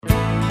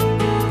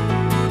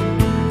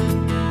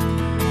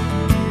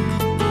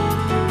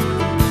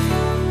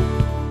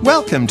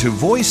Welcome to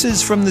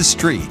Voices from the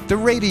Street, the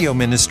radio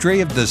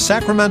ministry of the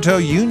Sacramento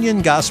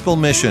Union Gospel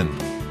Mission.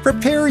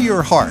 Prepare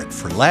your heart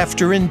for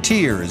laughter and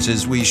tears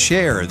as we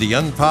share the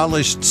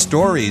unpolished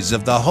stories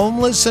of the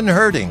homeless and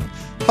hurting,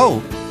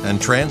 hope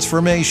and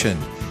transformation.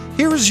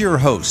 Here is your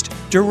host,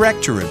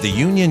 Director of the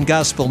Union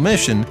Gospel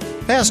Mission,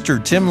 Pastor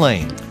Tim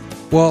Lane.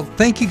 Well,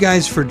 thank you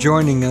guys for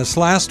joining us.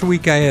 Last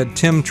week I had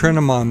Tim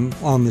Trenum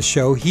on the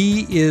show.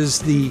 He is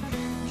the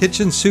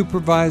kitchen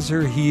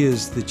supervisor. He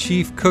is the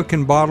chief cook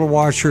and bottle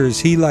washer, as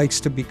he likes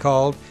to be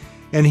called.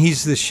 And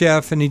he's the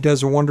chef, and he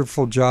does a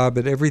wonderful job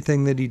at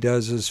everything that he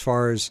does as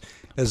far as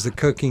the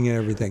cooking and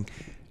everything.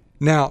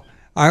 Now,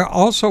 I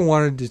also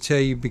wanted to tell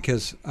you,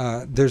 because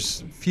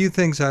there's few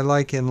things I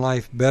like in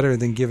life better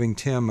than giving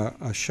Tim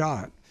a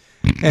shot.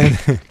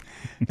 And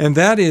and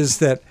that is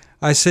that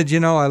I said,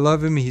 I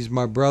love him. He's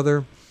my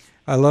brother.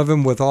 I love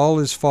him with all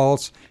his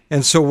faults.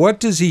 And so what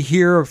does he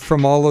hear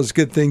from all those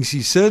good things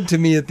he said to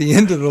me at the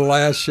end of the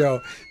last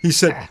show? He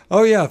said,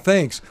 "Oh, yeah,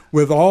 thanks,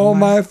 with all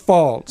my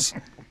faults."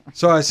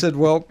 So I said,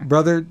 well,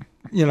 brother,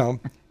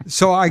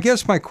 so I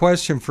guess my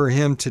question for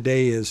him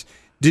today is,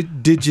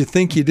 did you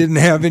think you didn't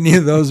have any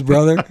of those,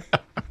 brother?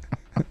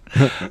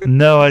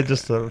 No, I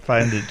just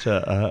find it,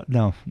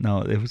 no,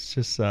 it was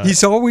just...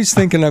 He's always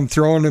thinking I'm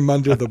throwing him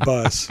under the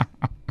bus.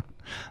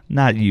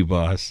 Not you,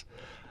 boss.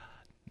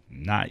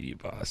 Not you,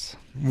 boss.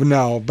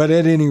 No, but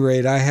at any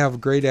rate, I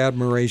have great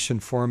admiration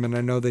for him, and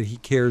I know that he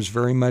cares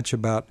very much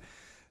about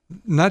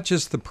not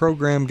just the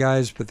program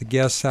guys, but the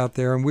guests out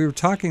there. And we were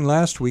talking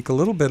last week a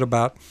little bit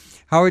about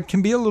how it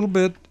can be a little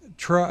bit,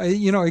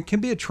 it can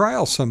be a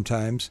trial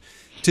sometimes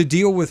to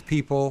deal with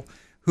people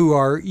who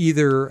are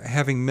either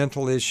having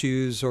mental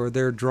issues, or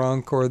they're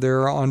drunk, or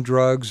they're on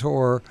drugs,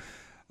 or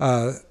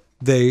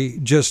they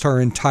just are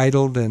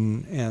entitled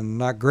and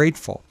not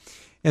grateful.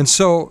 And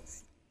so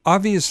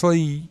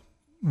obviously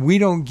we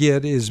don't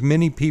get as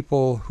many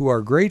people who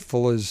are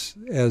grateful as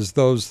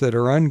those that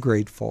are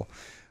ungrateful.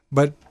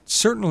 But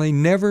certainly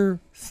never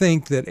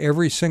think that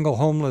every single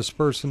homeless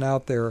person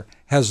out there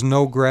has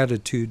no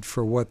gratitude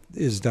for what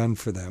is done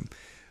for them.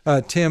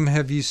 Tim,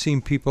 have you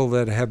seen people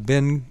that have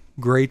been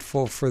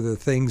grateful for the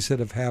things that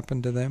have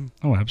happened to them?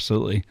 Oh,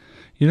 absolutely.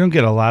 You don't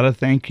get a lot of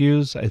thank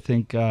yous. I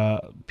think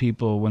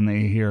people, when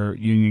they hear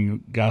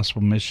Union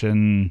Gospel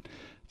Mission,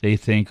 they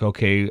think,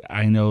 okay,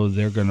 I know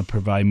they're going to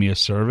provide me a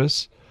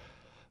service,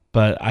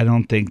 but I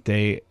don't think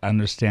they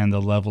understand the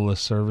level of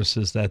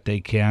services that they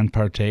can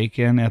partake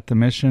in at the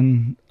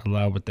mission,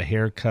 along with the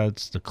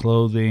haircuts, the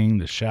clothing,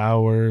 the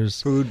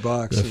showers, the food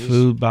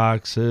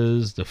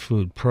boxes, the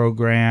food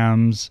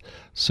programs.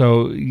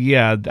 So,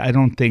 yeah, I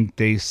don't think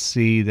they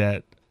see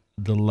that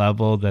the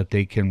level that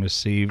they can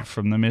receive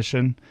from the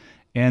mission.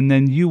 And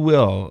then you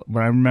will.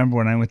 I remember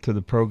when I went to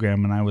the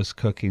program and I was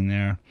cooking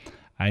there,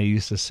 I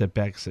used to sit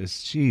back and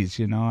say, geez,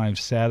 I've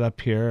sat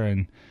up here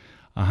and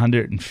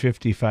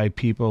 155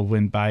 people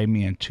went by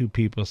me and 2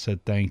 people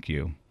said thank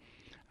you.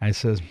 I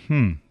says,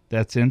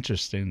 that's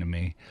interesting to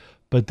me.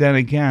 But then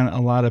again,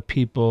 a lot of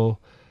people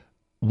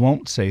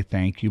won't say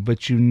thank you, but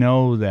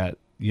that,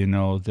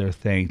 they're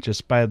thanked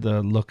just by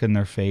the look in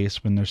their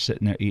face when they're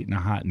sitting there eating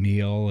a hot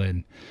meal,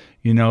 and,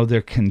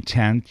 they're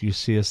content. You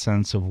see a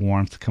sense of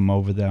warmth come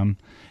over them.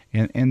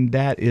 And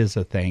that is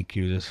a thank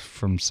you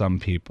from some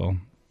people.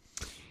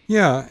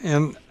 Yeah,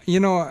 and,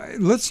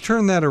 let's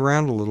turn that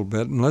around a little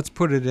bit, and let's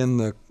put it in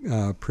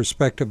the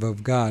perspective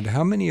of God.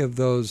 How many of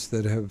those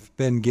that have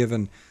been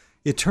given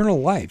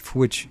eternal life,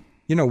 which,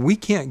 we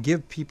can't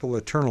give people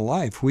eternal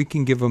life. We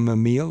can give them a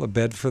meal, a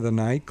bed for the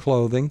night,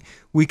 clothing.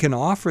 We can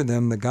offer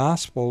them the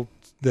gospel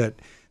that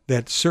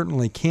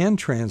certainly can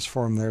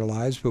transform their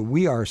lives, but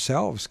we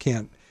ourselves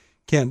can't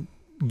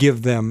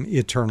give them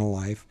eternal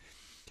life.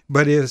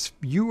 But if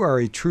you are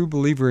a true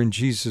believer in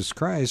Jesus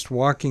Christ,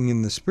 walking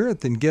in the Spirit,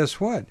 then guess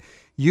what?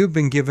 You've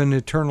been given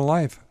eternal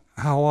life.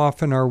 How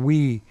often are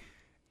we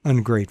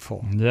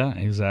ungrateful? Yeah,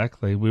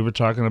 exactly. We were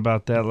talking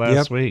about that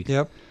last week.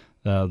 Yep.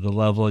 The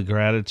level of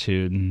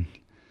gratitude. And,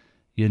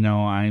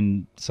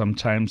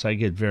 sometimes I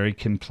get very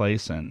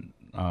complacent.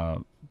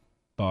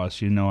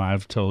 Boss,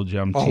 I've told you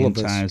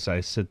umpteen times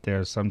I sit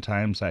there.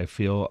 Sometimes I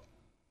feel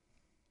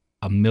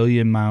a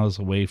million miles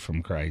away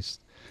from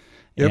Christ.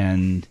 Yep.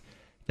 And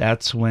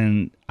that's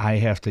when I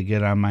have to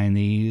get on my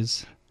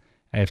knees,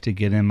 I have to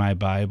get in my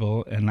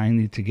Bible, and I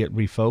need to get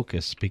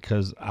refocused,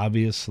 because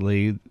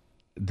obviously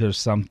there's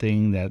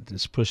something that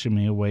is pushing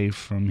me away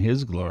from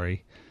His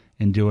glory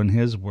and doing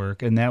His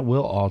work, and that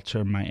will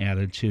alter my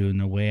attitude and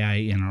the way I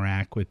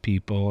interact with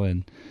people.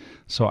 And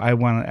so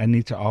I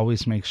need to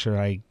always make sure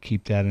I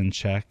keep that in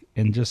check,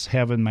 and just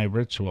having my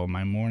ritual,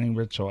 my morning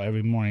ritual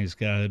every morning. He's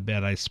got out of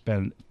bed, I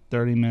spend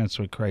 30 minutes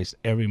with Christ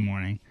every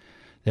morning.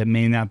 That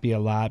may not be a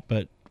lot,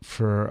 but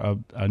for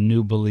a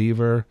new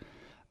believer,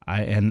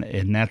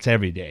 and that's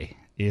every day.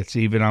 It's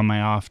even on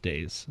my off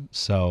days.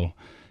 So,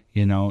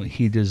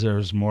 he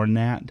deserves more than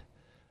that.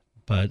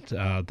 But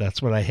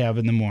that's what I have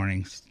in the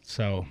mornings.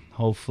 So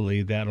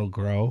hopefully that'll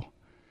grow,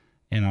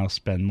 and I'll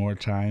spend more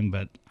time.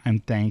 But I'm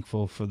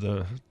thankful for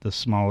the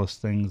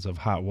smallest things of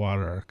hot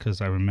water, because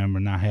I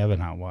remember not having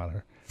hot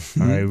water.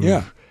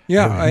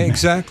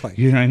 Exactly.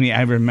 You know what I mean?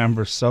 I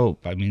remember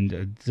soap. I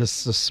mean,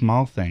 just the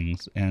small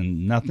things,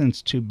 and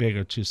nothing's too big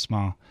or too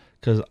small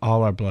because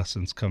all our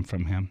blessings come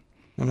from Him.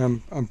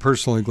 And I'm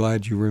personally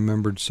glad you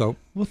remembered soap.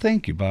 Well,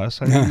 thank you, boss.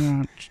 What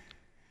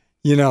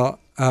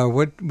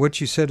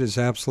you said is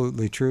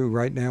absolutely true.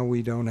 Right now,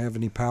 we don't have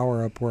any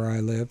power up where I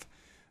live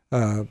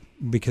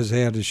because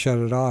they had to shut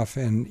it off.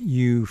 And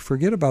you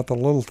forget about the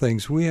little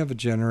things. We have a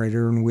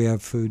generator and we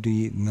have food to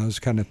eat and those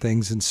kind of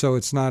things. And so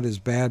it's not as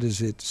bad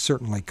as it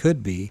certainly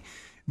could be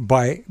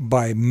by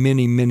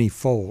many, many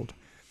fold.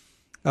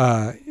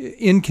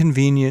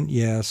 Inconvenient,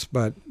 yes,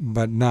 but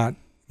not,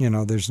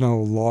 there's no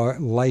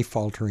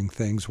life-altering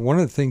things. One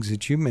of the things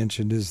that you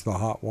mentioned is the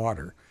hot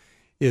water.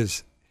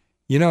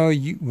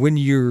 When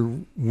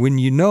you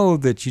know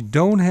that you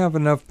don't have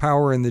enough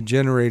power in the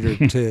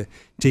generator to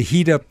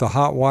heat up the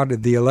hot water,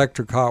 the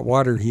electric hot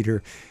water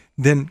heater,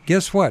 then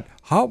guess what?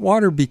 Hot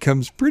water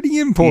becomes pretty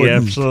important.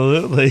 Yeah,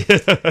 absolutely.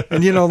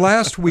 And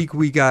last week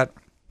we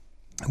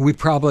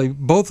probably,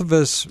 both of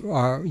us,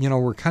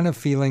 we're kind of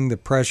feeling the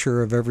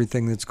pressure of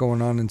everything that's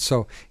going on. And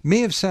so it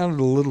may have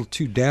sounded a little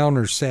too down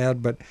or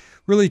sad, but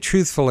really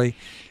truthfully,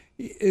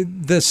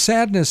 the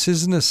sadness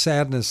isn't a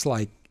sadness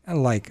like,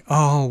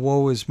 oh,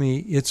 woe is me.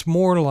 It's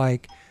more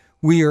like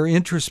we are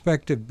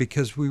introspective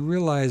because we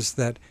realize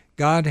that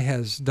God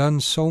has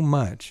done so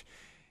much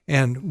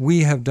and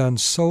we have done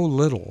so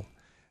little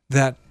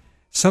that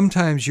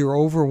sometimes you're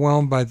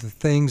overwhelmed by the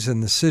things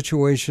and the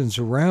situations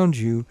around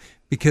you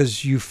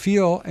because you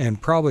feel,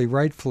 and probably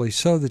rightfully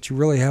so, that you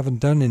really haven't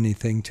done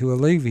anything to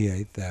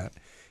alleviate that.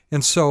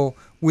 And so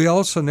we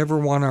also never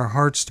want our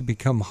hearts to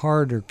become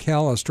hard or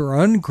calloused or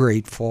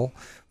ungrateful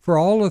for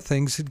all the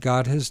things that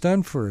God has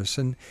done for us.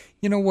 And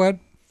you know what?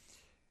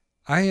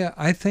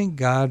 I thank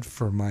God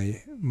for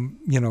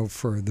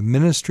for the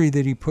ministry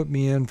that He put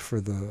me in,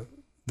 for the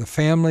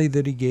family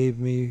that He gave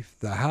me,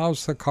 the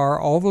house, the car,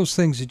 all those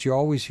things that you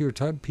always hear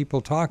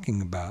people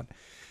talking about.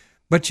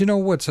 But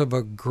what's of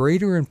a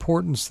greater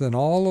importance than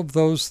all of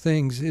those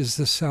things is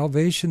the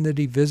salvation that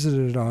He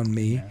visited on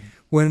me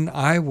when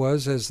I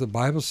was, as the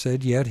Bible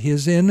said, yet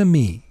His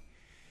enemy.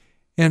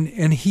 And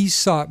He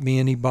sought me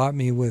and He bought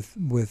me with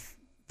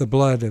the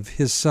blood of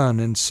His Son.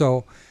 And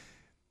so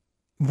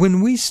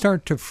when we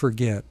start to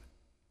forget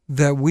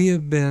that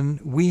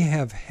we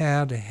have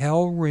had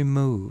hell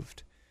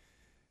removed,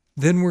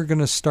 then we're going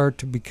to start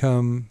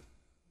to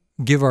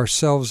give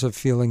ourselves a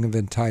feeling of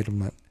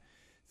entitlement.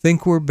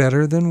 Think we're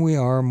better than we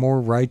are, more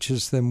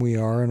righteous than we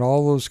are, and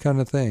all those kind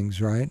of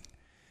things, right?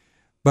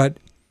 But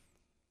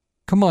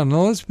come on,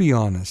 now let's be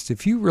honest.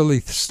 If you really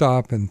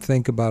stop and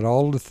think about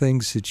all the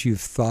things that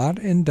you've thought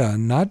and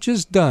done, not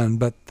just done,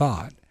 but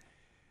thought,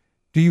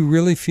 do you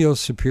really feel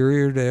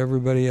superior to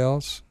everybody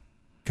else?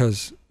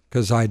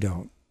 Because I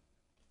don't.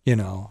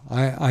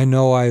 I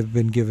know I've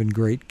been given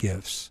great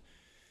gifts.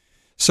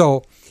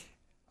 So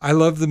I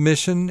love the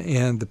mission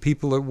and the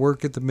people that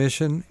work at the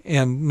mission,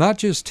 and not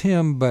just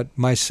him, but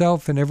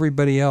myself and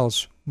everybody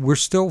else. We're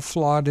still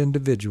flawed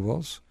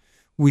individuals.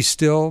 We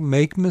still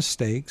make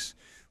mistakes.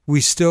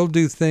 We still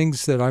do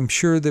things that I'm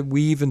sure that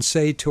we even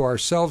say to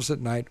ourselves at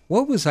night,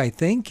 what was I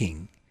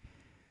thinking?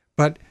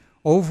 But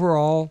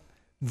overall,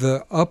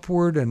 the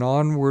upward and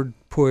onward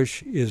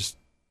push is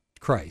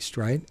Christ,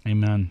 right?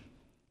 Amen.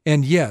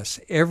 And yes,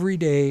 every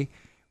day,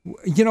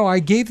 I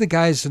gave the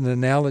guys an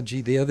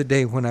analogy the other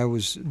day when I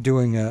was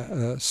doing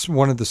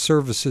one of the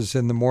services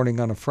in the morning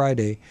on a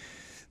Friday,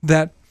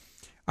 that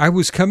I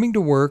was coming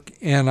to work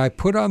and I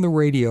put on the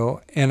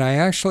radio and I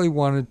actually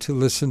wanted to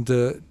listen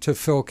to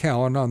Phil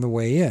Cowan on the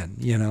way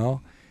in,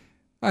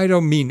 I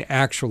don't mean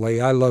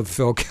actually. I love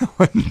Phil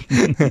Cowan.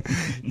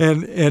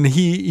 and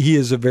he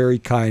is a very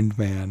kind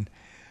man.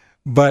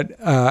 But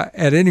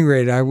at any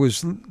rate, I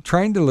was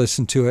trying to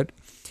listen to it,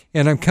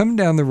 and I'm coming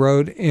down the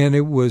road, and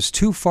it was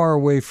too far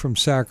away from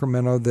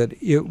Sacramento that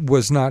it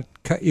was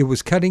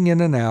cutting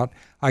in and out.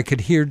 I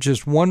could hear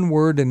just one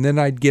word, and then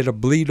I'd get a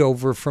bleed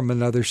over from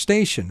another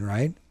station,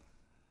 right?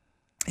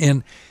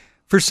 And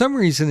for some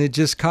reason, it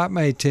just caught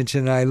my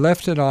attention, and I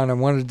left it on. I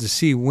wanted to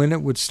see when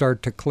it would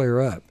start to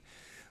clear up.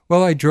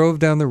 Well, I drove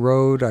down the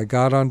road. I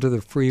got onto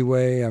the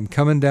freeway. I'm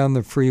coming down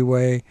the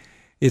freeway.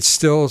 It's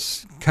still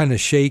kind of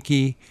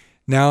shaky.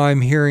 Now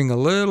I'm hearing a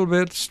little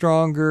bit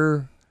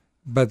stronger,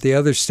 but the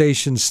other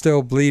station's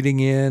still bleeding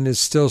in, is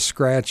still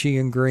scratchy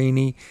and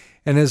grainy.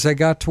 And as I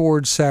got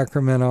towards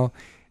Sacramento,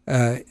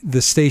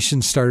 the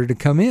station started to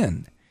come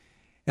in.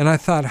 And I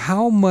thought,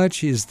 how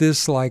much is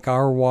this like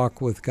our walk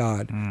with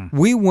God?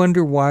 We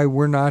wonder why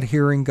we're not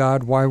hearing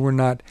God, why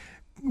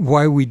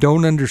we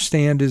don't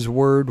understand His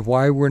Word,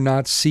 why we're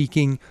not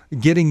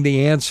getting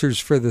the answers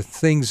for the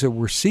things that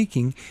we're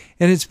seeking.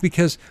 And it's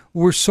because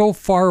we're so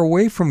far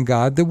away from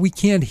God that we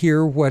can't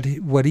hear what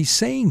He's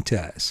saying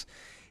to us.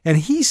 And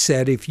He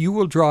said, if you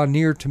will draw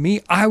near to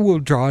me, I will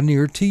draw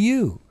near to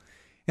you.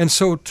 And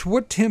so to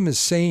what Tim is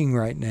saying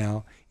right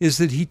now is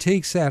that he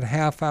takes that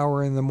half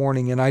hour in the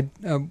morning,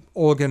 and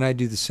Olga and I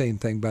do the same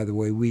thing, by the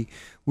way. We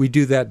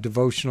do that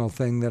devotional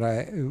thing that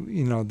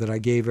I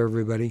gave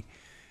everybody.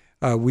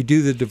 We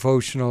do the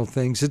devotional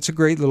things. It's a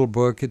great little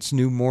book. It's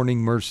New Morning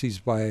Mercies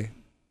by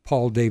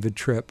Paul David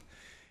Tripp.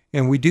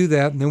 And we do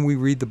that, and then we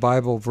read the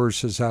Bible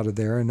verses out of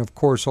there. And, of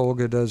course,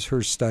 Olga does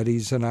her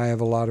studies, and I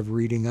have a lot of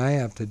reading I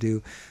have to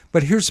do.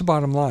 But here's the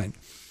bottom line.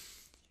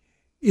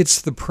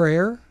 It's the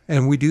prayer,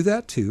 and we do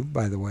that too,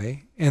 by the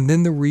way, and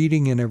then the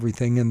reading and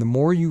everything. And the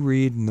more you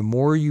read and the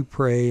more you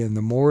pray and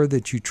the more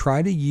that you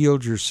try to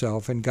yield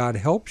yourself, and God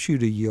helps you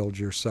to yield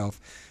yourself,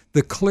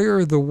 the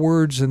clearer the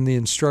words and the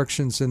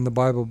instructions in the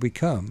Bible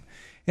become.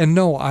 And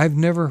no, I've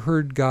never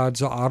heard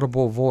God's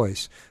audible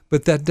voice,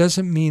 but that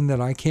doesn't mean that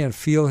I can't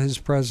feel his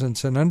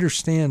presence and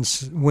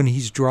understand when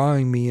he's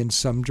drawing me in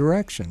some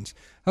directions.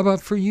 How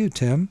about for you,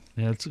 Tim?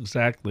 Yeah, that's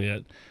exactly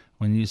it.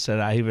 When you said,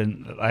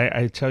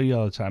 I tell you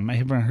all the time, I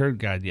haven't heard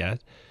God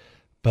yet.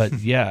 But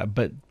yeah,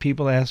 but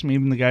people ask me,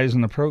 even the guys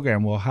in the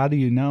program, well, how do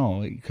you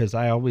know? Because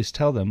I always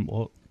tell them,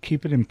 well,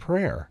 keep it in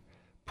prayer.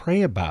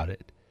 Pray about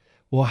it.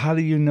 Well, how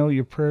do you know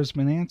your prayer's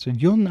been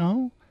answered? You'll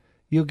know.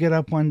 You'll get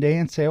up one day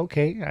and say,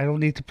 okay, I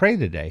don't need to pray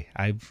today.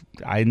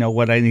 I know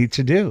what I need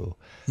to do.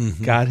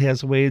 Mm-hmm. God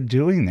has a way of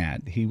doing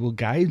that. He will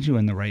guide you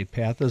in the right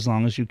path as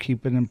long as you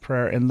keep it in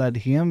prayer and let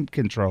him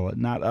control it,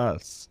 not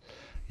us.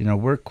 You know,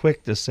 we're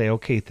quick to say,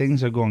 okay,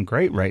 things are going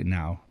great right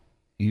now.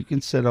 You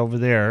can sit over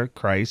there,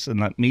 Christ, and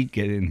let me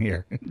get in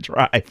here and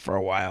drive for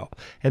a while.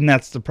 And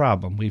that's the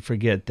problem. We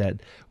forget that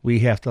we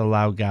have to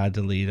allow God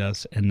to lead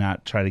us and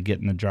not try to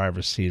get in the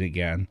driver's seat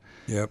again.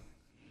 Yep.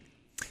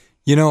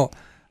 You know,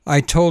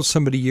 I told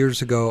somebody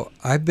years ago,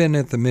 I've been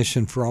at the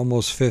mission for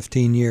almost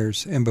 15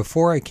 years. And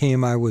before I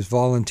came, I was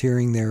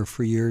volunteering there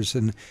for years.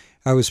 And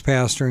I was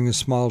pastoring a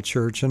small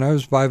church. And I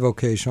was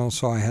bivocational,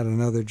 so I had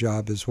another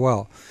job as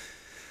well.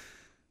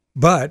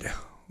 But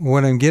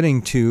what I'm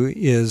getting to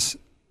is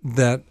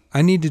that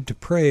I needed to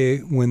pray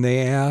when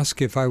they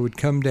asked if I would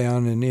come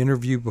down and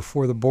interview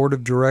before the board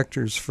of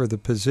directors for the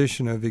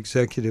position of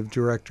executive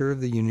director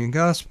of the Union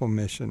Gospel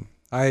Mission.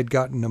 I had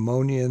gotten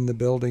pneumonia in the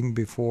building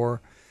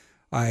before.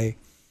 I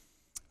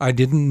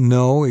didn't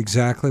know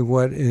exactly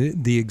what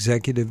the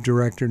executive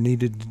director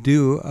needed to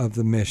do of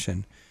the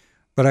mission,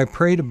 but I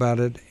prayed about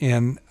it,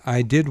 and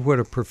I did what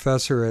a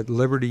professor at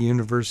Liberty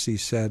University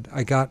said.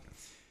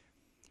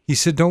 He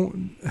said,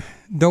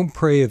 don't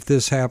pray if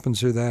this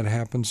happens or that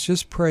happens.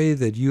 Just pray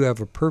that you have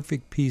a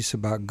perfect peace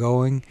about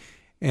going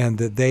and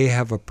that they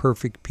have a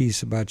perfect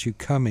peace about you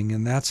coming.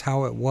 And that's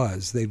how it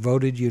was. They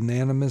voted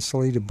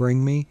unanimously to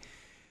bring me,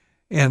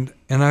 and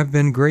I've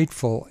been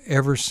grateful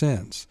ever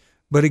since.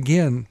 But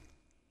again,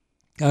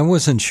 I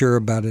wasn't sure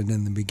about it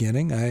in the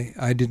beginning.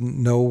 I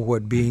didn't know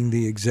what being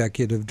the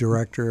executive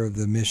director of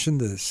the mission,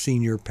 the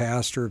senior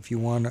pastor, if you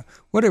want to,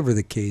 whatever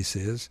the case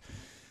is.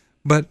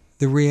 But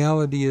the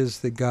reality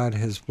is that God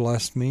has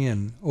blessed me,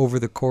 and over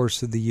the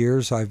course of the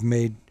years, I've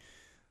made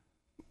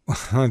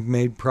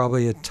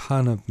probably a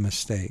ton of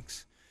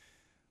mistakes.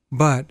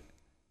 But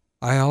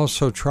I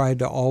also tried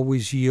to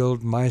always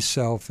yield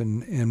myself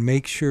and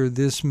make sure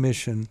this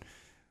mission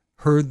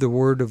heard the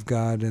word of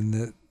God,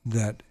 and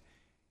that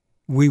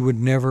we would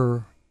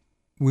never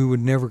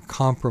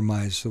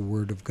compromise the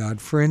word of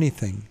God for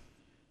anything,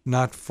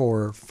 not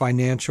for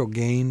financial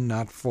gain,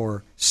 not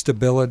for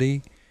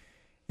stability.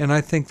 And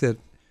I think that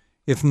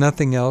if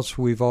nothing else,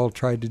 we've all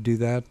tried to do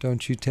that,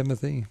 don't you,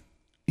 Timothy?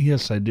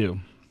 Yes, I do.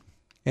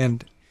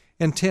 And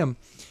Tim,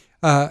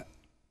 how,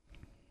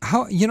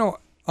 you know,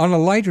 on a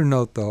lighter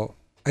note, though,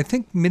 I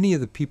think many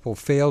of the people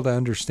fail to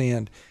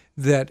understand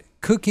that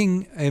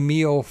cooking a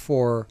meal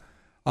for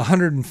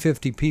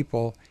 150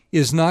 people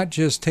is not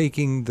just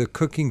taking the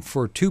cooking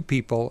for 2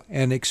 people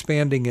and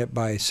expanding it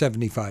by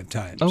 75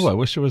 times. Oh, I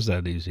wish it was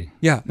that easy.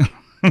 Yeah,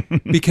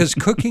 because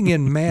cooking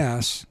in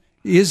mass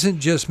isn't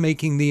just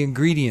making the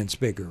ingredients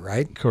bigger,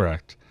 right?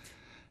 Correct.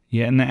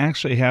 Yeah, and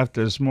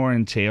there's more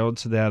entailed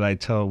to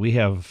that. We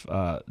have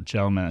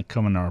gentlemen that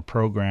come in our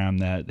program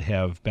that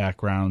have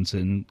backgrounds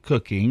in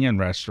cooking and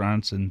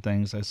restaurants and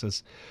things. I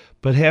says,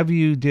 but have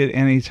you did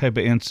any type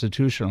of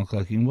institutional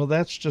cooking? Well,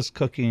 that's just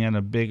cooking in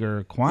a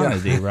bigger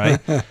quantity,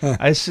 right?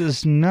 I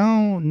says,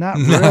 no, not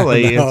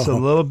really. No. It's a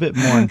little bit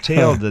more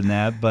entailed than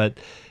that, but,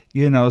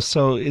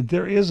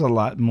 there is a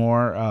lot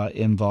more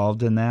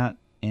involved in that,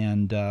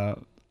 and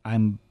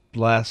I'm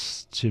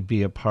blessed to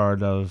be a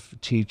part of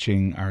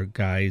teaching our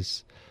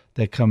guys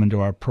that come into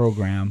our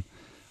program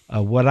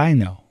what I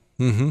know.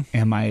 Mm-hmm.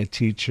 Am I a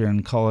teacher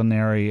in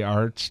culinary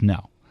arts?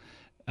 No.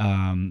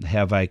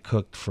 Have I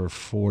cooked for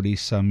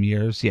 40-some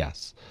years?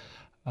 Yes.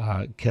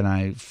 Can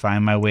I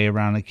find my way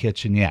around a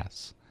kitchen?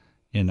 Yes.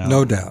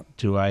 No doubt.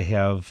 Do I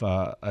have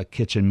a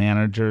kitchen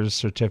manager's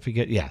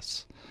certificate?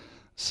 Yes.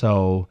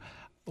 So,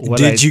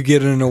 did you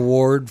get an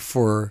award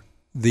for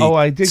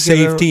the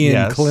safety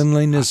and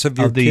cleanliness of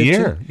your kitchen?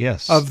 Year?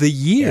 Yes. Of the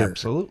year?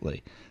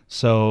 Absolutely.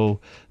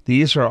 So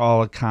these are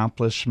all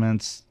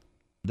accomplishments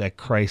that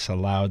Christ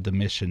allowed the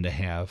mission to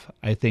have.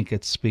 I think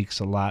it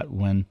speaks a lot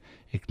when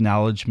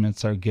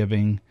acknowledgments are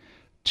given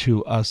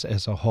to us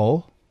as a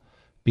whole,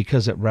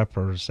 because it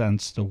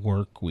represents the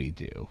work we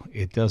do.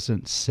 It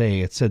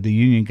said the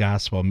Union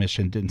Gospel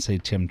Mission, didn't say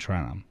Tim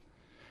Trenum.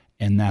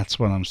 And that's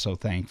what I'm so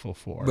thankful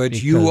for.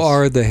 But you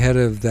are the head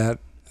of that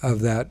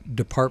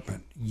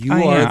department. You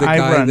are the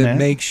guy that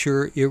makes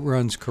sure it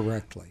runs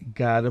correctly.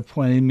 God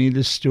appointed me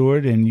the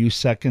steward, and you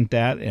second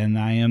that, and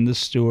I am the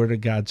steward of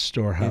God's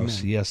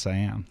storehouse. Amen. Yes, I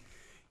am.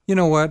 You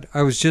know what?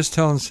 I was just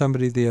telling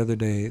somebody the other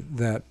day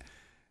that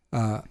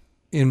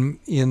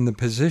in the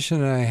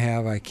position I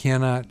have, I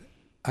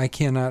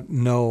cannot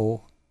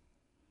know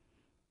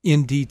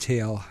in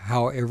detail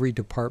how every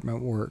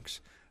department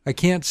works. I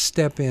can't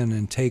step in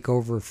and take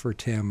over for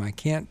Tim. I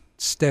can't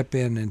step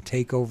in and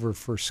take over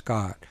for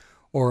Scott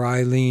or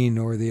Eileen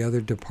or the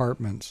other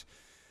departments.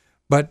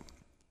 But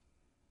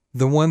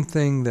the one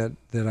thing that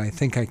I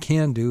think I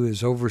can do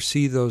is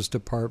oversee those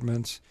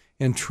departments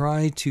and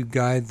try to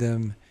guide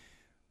them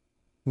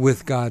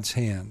with God's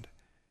hand.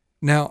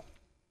 Now,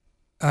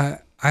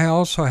 I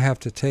also have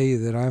to tell you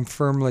that I'm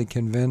firmly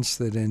convinced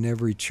that in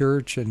every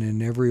church and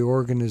in every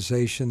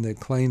organization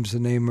that claims the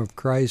name of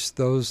Christ,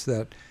 those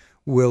that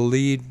will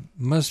lead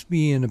must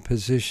be in a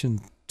position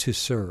to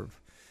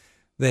serve.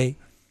 They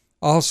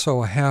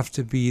also have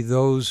to be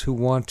those who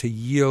want to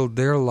yield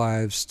their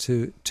lives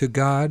to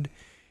God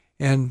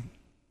and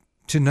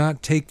to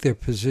not take their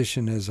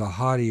position as a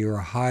haughty or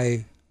a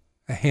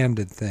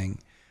high-handed thing.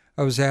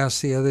 I was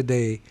asked the other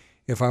day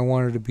if I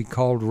wanted to be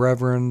called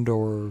reverend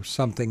or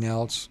something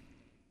else,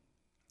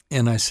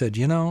 and I said,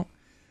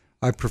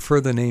 I prefer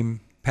the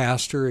name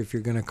pastor if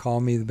you're going to call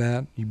me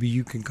that.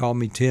 You can call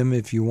me Tim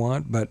if you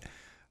want, but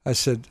I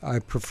said, I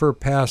prefer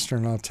pastor,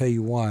 and I'll tell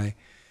you why.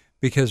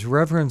 Because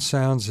reverend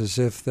sounds as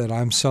if that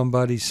I'm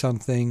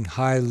something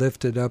high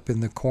lifted up in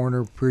the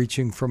corner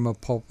preaching from a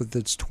pulpit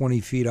that's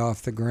 20 feet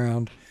off the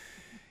ground.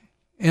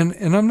 And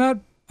I'm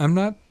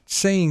not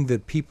saying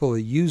that people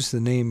that use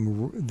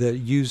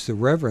the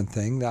reverend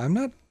thing, I'm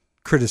not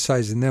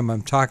criticizing them.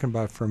 I'm talking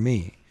about for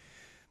me.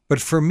 But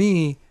for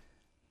me,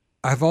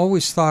 I've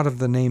always thought of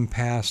the name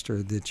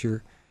pastor, that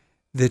you're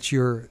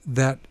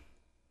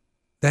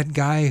that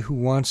guy who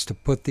wants to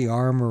put the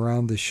arm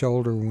around the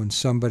shoulder when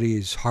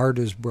somebody's heart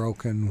is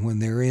broken, when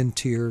they're in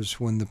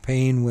tears, when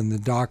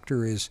the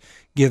doctor is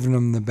giving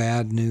them the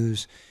bad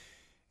news,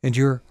 and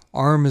your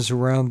arm is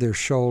around their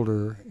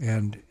shoulder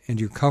and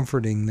you're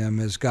comforting them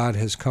as God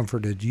has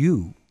comforted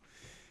you.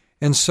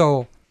 And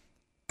so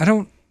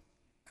I'm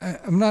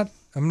not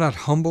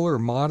humble or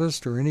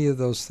modest or any of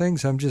those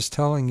things. I'm just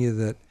telling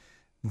you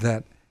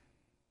that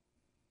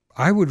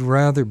I would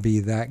rather be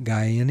that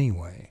guy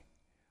anyway.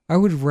 I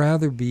would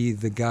rather be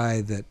the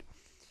guy that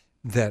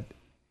a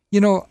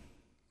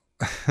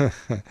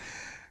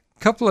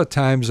couple of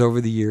times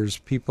over the years,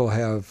 people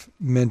have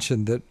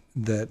mentioned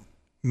that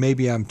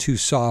maybe I'm too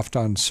soft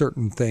on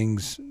certain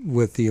things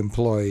with the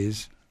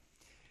employees.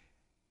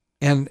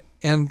 And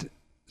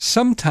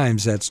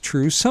sometimes that's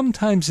true.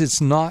 Sometimes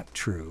it's not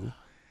true.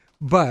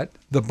 But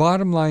the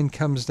bottom line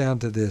comes down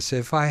to this.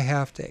 If I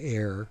have to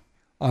err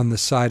on the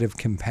side of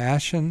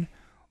compassion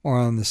or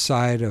on the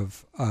side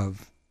of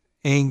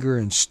anger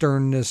and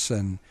sternness,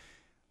 and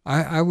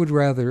I would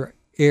rather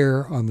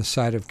err on the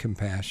side of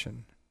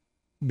compassion,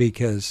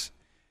 because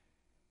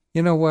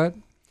you know what?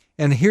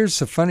 And here's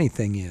the funny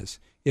thing is,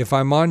 if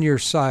I'm on your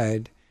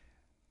side,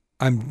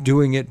 I'm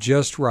doing it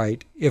just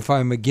right. If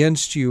I'm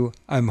against you,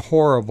 I'm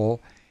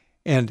horrible.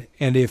 And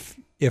if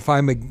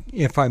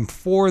I'm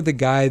for the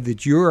guy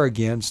that you're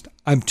against,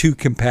 I'm too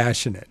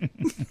compassionate.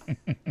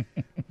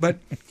 But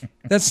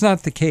that's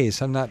not the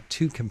case. I'm not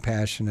too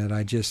compassionate.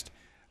 I just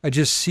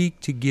seek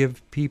to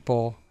give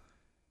people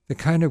the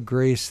kind of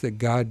grace that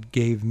God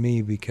gave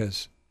me,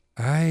 because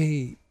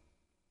I'm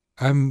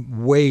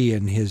way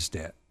in His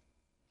debt.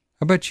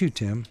 How about you,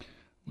 Tim?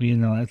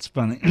 Well, that's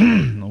funny.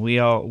 we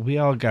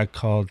all got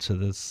called to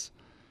this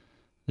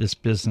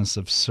business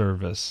of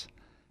service,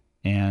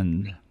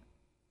 and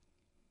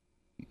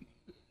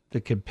the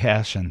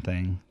compassion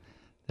thing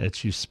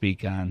that you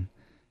speak on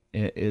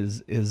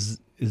is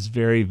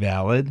very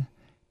valid,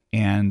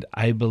 and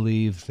I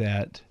believe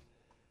that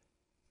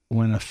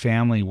when a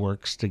family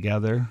works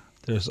together,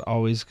 there's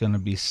always going to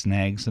be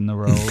snags in the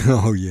road.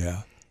 Oh,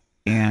 yeah.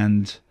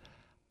 And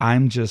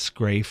I'm just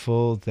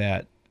grateful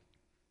that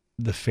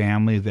the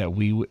family that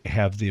we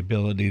have the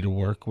ability to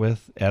work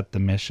with at the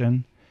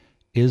mission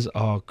is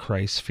all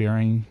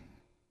Christ-fearing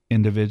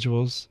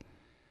individuals.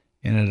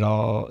 And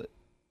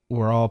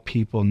we're all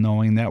people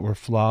knowing that we're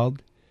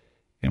flawed,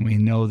 and we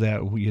know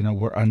that,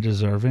 we're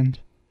undeserving.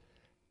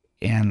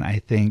 And I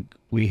think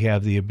we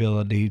have the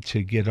ability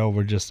to get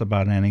over just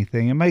about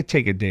anything. It might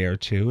take a day or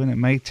two, and it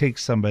might take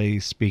somebody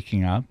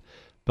speaking up,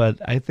 but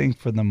I think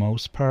for the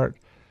most part,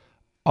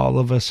 all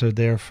of us are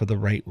there for the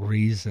right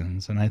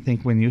reasons. And I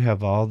think when you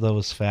have all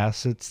those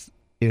facets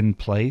in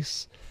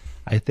place,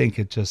 I think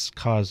it just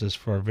causes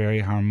for a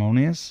very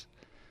harmonious,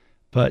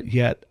 but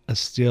yet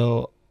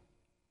still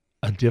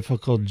a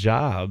difficult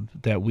job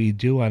that we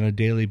do on a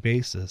daily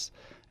basis.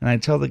 And I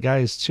tell the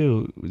guys,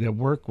 too, that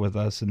work with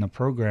us in the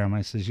program,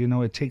 I says,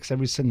 it takes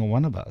every single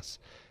one of us.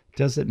 It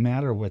doesn't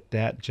matter what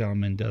that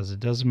gentleman does. It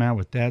doesn't matter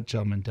what that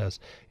gentleman does.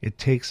 It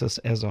takes us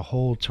as a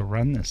whole to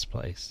run this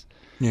place.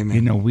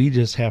 Amen. We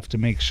just have to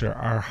make sure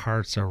our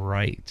hearts are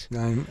right.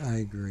 I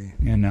agree.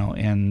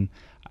 And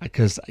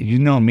because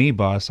me,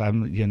 boss, I've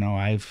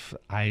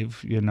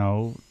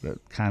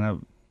kind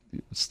of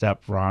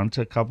stepped wrong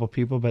to a couple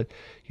people, but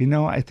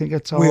I think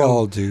it's all, we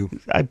all do.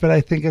 But I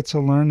think it's a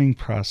learning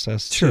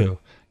process too.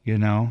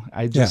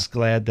 I just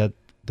glad that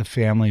the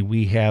family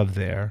we have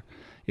there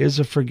is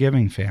a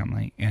forgiving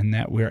family, and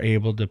that we're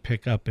able to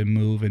pick up and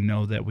move and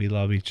know that we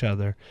love each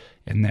other,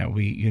 and that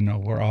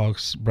we're all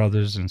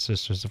brothers and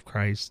sisters of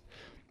Christ,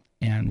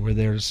 and we're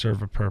there to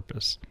serve a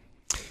purpose.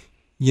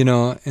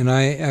 And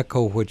I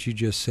echo what you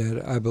just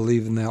said. I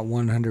believe in that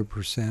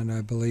 100%.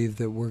 I believe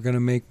that we're going to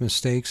make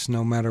mistakes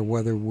no matter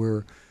whether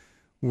we're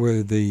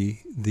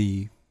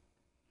the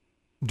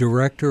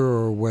director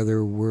or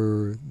whether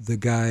we're the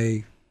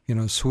guy,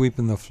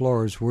 sweeping the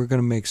floors. We're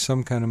going to make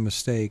some kind of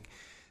mistake.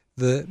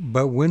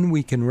 But when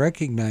we can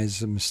recognize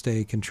the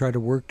mistake and try to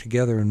work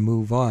together and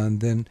move on,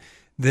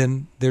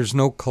 then there's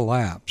no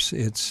collapse.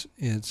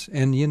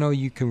 And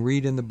you can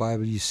read in the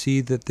Bible, you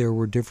see that there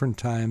were different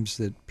times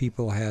that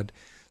people had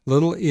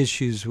little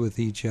issues with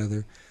each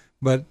other,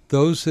 but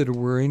those that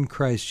were in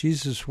Christ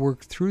Jesus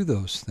worked through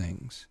those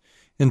things.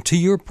 And to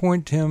your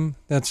point, Tim,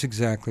 that's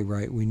exactly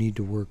right. We need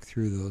to work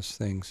through those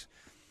things.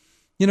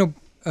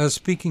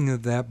 Speaking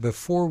of that,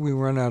 before we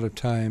run out of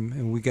time,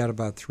 and we got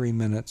about 3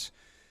 minutes,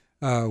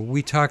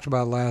 we talked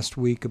about last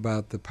week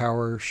about the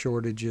power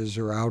shortages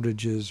or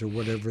outages or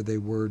whatever they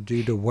were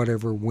due to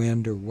whatever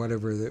wind or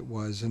whatever it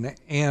was.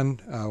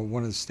 And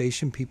one of the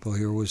station people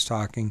here was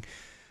talking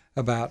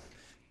about,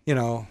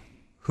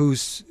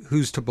 who's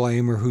to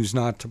blame or who's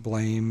not to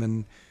blame.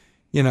 And,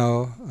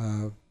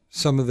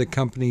 some of the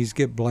companies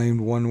get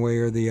blamed one way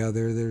or the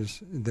other.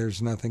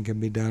 There's nothing can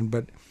be done.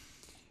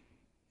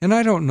 And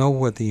I don't know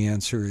what the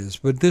answer is,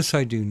 but this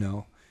I do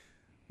know.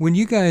 When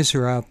you guys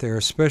are out there,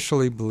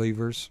 especially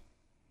believers,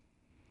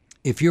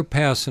 if you're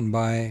passing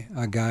by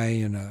a guy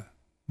in a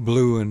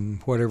blue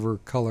and whatever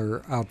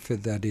color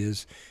outfit that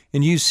is,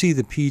 and you see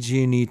the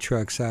PG&E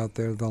trucks out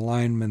there, the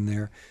linemen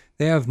there,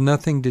 they have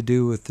nothing to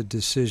do with the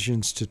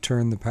decisions to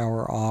turn the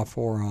power off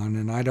or on.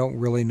 And I don't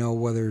really know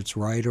whether it's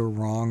right or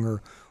wrong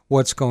or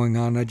what's going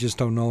on. I just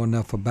don't know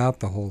enough about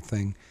the whole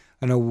thing.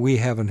 I know we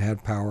haven't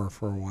had power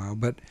for a while,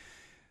 but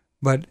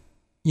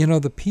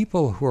the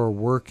people who are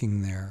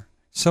working there,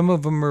 some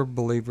of them are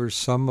believers,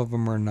 some of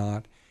them are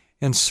not.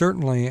 And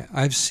certainly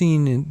I've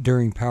seen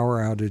during power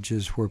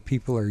outages where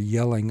people are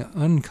yelling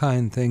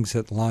unkind things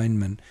at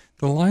linemen.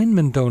 The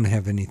linemen don't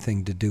have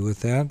anything to do with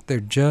that. They're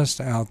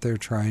just out there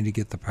trying to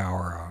get the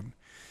power on.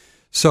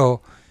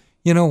 So,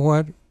 you know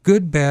what?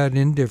 Good, bad,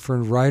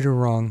 indifferent, right or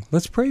wrong,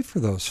 let's pray for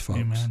those folks.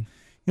 Amen.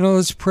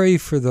 Let's pray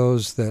for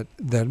those that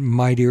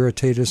might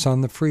irritate us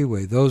on the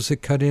freeway, those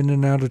that cut in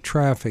and out of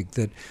traffic,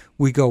 that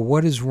we go,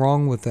 what is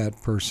wrong with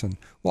that person?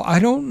 Well, I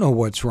don't know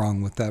what's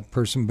wrong with that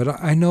person,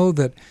 but I know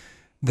that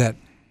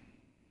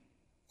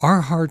our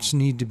hearts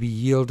need to be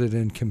yielded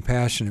and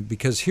compassionate,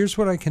 because here's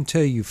what I can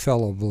tell you,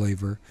 fellow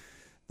believer.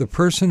 The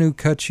person who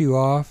cut you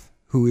off,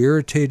 who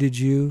irritated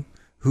you,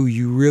 who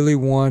you really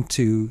want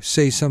to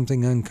say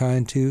something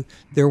unkind to,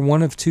 they're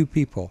one of two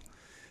people.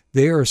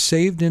 They are a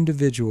saved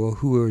individual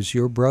who is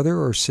your brother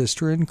or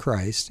sister in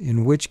Christ,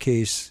 in which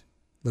case,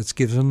 let's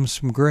give them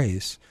some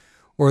grace.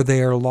 Or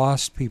they are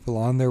lost people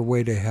on their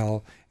way to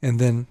hell, and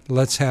then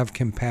let's have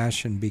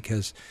compassion,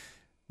 because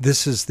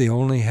this is the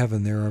only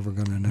heaven they're ever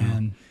going to know.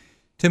 Amen.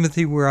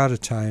 Timothy, we're out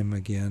of time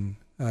again.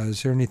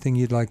 Is there anything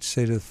you'd like to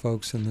say to the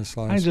folks in this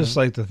last I'd just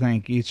like to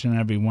thank each and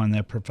every one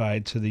that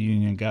provide to the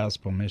Union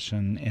Gospel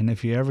Mission. And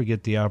if you ever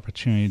get the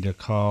opportunity to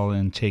call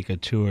and take a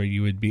tour,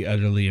 you would be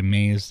utterly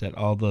amazed at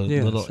all the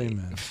little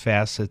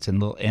facets and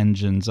little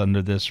engines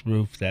under this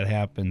roof that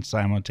happen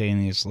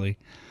simultaneously.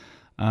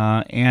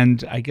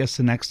 And I guess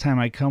the next time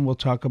I come, we'll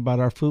talk about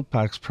our food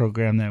box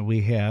program that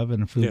we have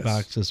and the food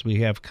boxes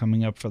we have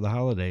coming up for the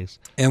holidays.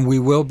 And we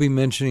will be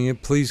mentioning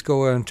it. Please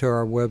go onto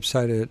our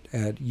website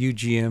at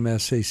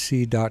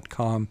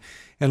ugmsac.com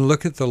and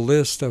look at the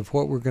list of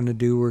what we're going to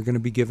do. We're going to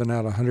be giving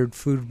out 100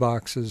 food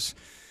boxes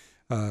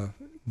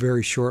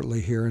very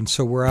shortly here. And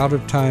so we're out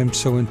of time.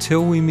 So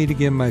until we meet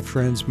again, my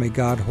friends, may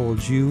God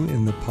hold you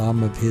in the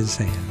palm of his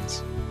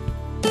hands.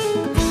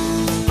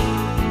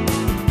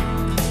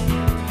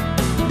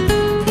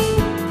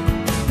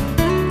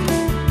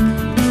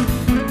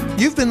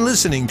 You've been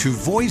listening to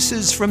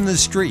Voices from the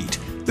Street,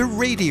 the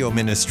radio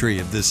ministry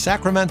of the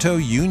Sacramento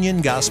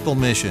Union Gospel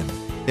Mission.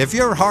 If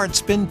your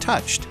heart's been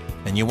touched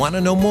and you want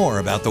to know more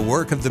about the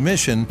work of the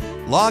mission,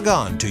 log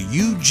on to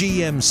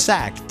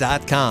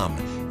ugmsac.com,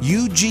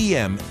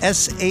 ugmsac.com.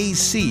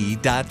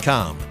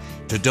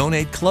 To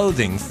donate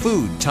clothing,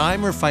 food,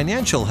 time, or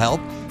financial help,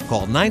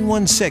 call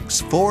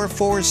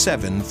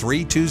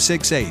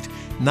 916-447-3268,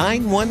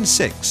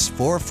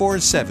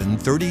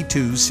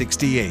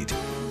 916-447-3268.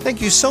 Thank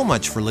you so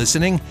much for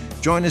listening.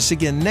 Join us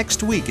again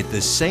next week at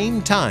the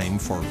same time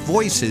for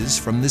Voices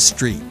from the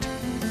Street.